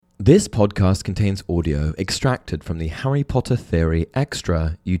This podcast contains audio extracted from the Harry Potter Theory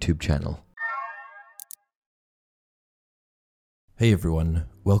Extra YouTube channel. Hey everyone,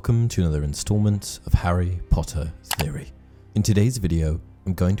 welcome to another installment of Harry Potter Theory. In today's video,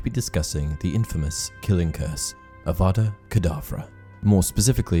 I'm going to be discussing the infamous killing curse, Avada Kedavra. More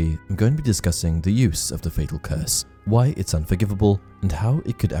specifically, I'm going to be discussing the use of the fatal curse, why it's unforgivable, and how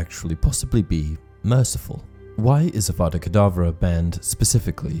it could actually possibly be merciful. Why is Avada Kedavra banned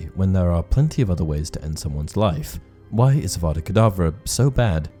specifically when there are plenty of other ways to end someone's life? Why is Avada Kedavra so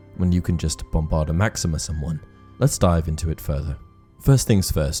bad when you can just Bombarda Maxima someone? Let's dive into it further. First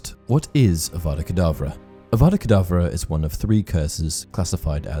things first, what is Avada Kedavra? Avada Kedavra is one of 3 curses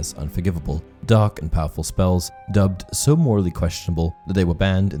classified as unforgivable, dark and powerful spells dubbed so morally questionable that they were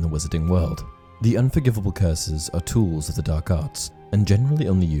banned in the wizarding world. The unforgivable curses are tools of the dark arts, and generally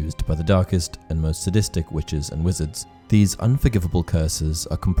only used by the darkest and most sadistic witches and wizards. These unforgivable curses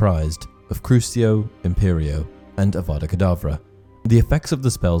are comprised of Crucio, Imperio, and Avada Kedavra. The effects of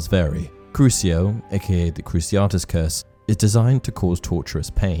the spells vary. Crucio, aka the Cruciatus Curse, is designed to cause torturous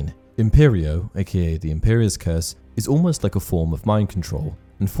pain. Imperio, aka the Imperious Curse, is almost like a form of mind control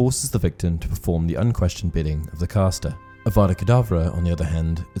and forces the victim to perform the unquestioned bidding of the caster. Avada Kedavra, on the other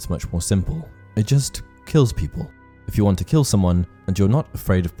hand, is much more simple. It just kills people. If you want to kill someone, and you're not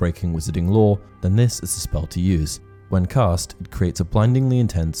afraid of breaking wizarding law, then this is the spell to use. When cast, it creates a blindingly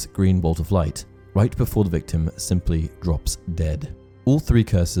intense green bolt of light, right before the victim simply drops dead. All 3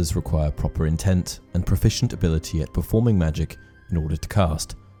 curses require proper intent and proficient ability at performing magic in order to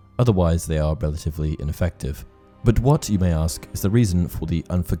cast, otherwise they are relatively ineffective. But what, you may ask, is the reason for the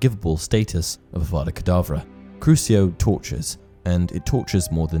unforgivable status of Avada Kedavra? Crucio tortures, and it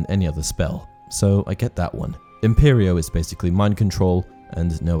tortures more than any other spell, so I get that one. Imperio is basically mind control,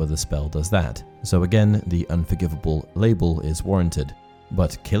 and no other spell does that. So again, the unforgivable label is warranted.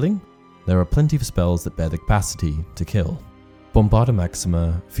 But killing? There are plenty of spells that bear the capacity to kill. Bombarda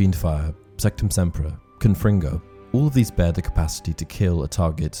Maxima, Fiendfire, Sectum Sempra, Confringo, all of these bear the capacity to kill a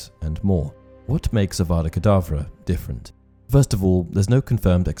target and more. What makes Avada Kedavra different? First of all, there's no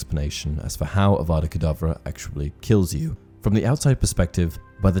confirmed explanation as for how Avada Kedavra actually kills you. From the outside perspective,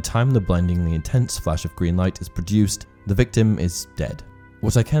 by the time the blindingly intense flash of green light is produced, the victim is dead.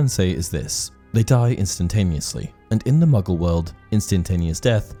 What I can say is this: they die instantaneously, and in the Muggle world, instantaneous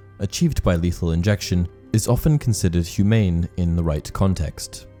death, achieved by lethal injection, is often considered humane in the right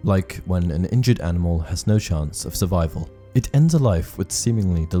context, like when an injured animal has no chance of survival. It ends a life with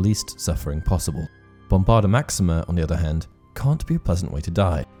seemingly the least suffering possible. Bombarda Maxima, on the other hand, can't be a pleasant way to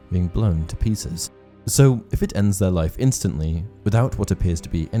die, being blown to pieces. So, if it ends their life instantly, without what appears to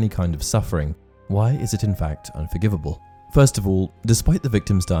be any kind of suffering, why is it in fact unforgivable? First of all, despite the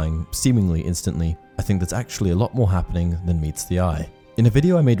victims dying seemingly instantly, I think there's actually a lot more happening than meets the eye. In a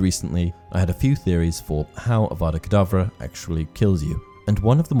video I made recently, I had a few theories for how Avada Kedavra actually kills you, and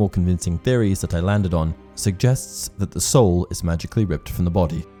one of the more convincing theories that I landed on suggests that the soul is magically ripped from the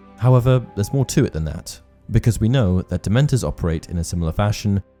body. However, there's more to it than that, because we know that Dementors operate in a similar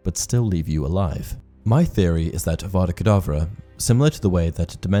fashion, but still leave you alive. My theory is that Avada Kedavra, similar to the way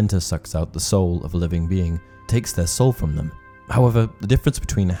that a Dementor sucks out the soul of a living being, takes their soul from them. However, the difference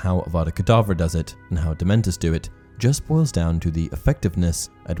between how Avada Kedavra does it and how Dementors do it just boils down to the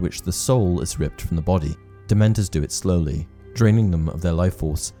effectiveness at which the soul is ripped from the body. Dementors do it slowly, draining them of their life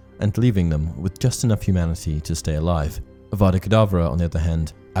force and leaving them with just enough humanity to stay alive. Avada Kedavra, on the other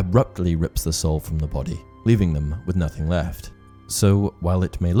hand, abruptly rips the soul from the body, leaving them with nothing left. So, while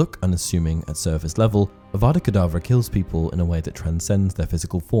it may look unassuming at surface level, Avada Kedavra kills people in a way that transcends their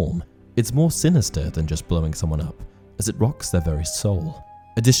physical form. It's more sinister than just blowing someone up, as it rocks their very soul.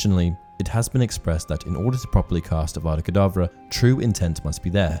 Additionally, it has been expressed that in order to properly cast Avada Kedavra, true intent must be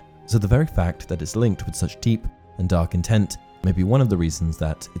there, so the very fact that it's linked with such deep and dark intent may be one of the reasons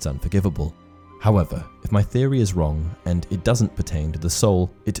that it's unforgivable. However, if my theory is wrong, and it doesn't pertain to the soul,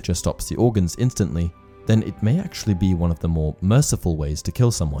 it just stops the organs instantly, then it may actually be one of the more merciful ways to kill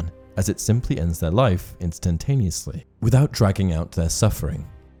someone, as it simply ends their life instantaneously, without dragging out their suffering.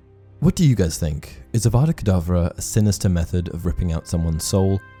 What do you guys think? Is Avada Kedavra a sinister method of ripping out someone's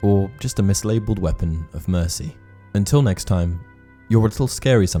soul, or just a mislabeled weapon of mercy? Until next time, you're a little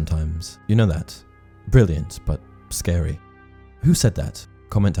scary sometimes, you know that. Brilliant, but scary. Who said that?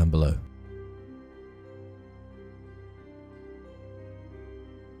 Comment down below.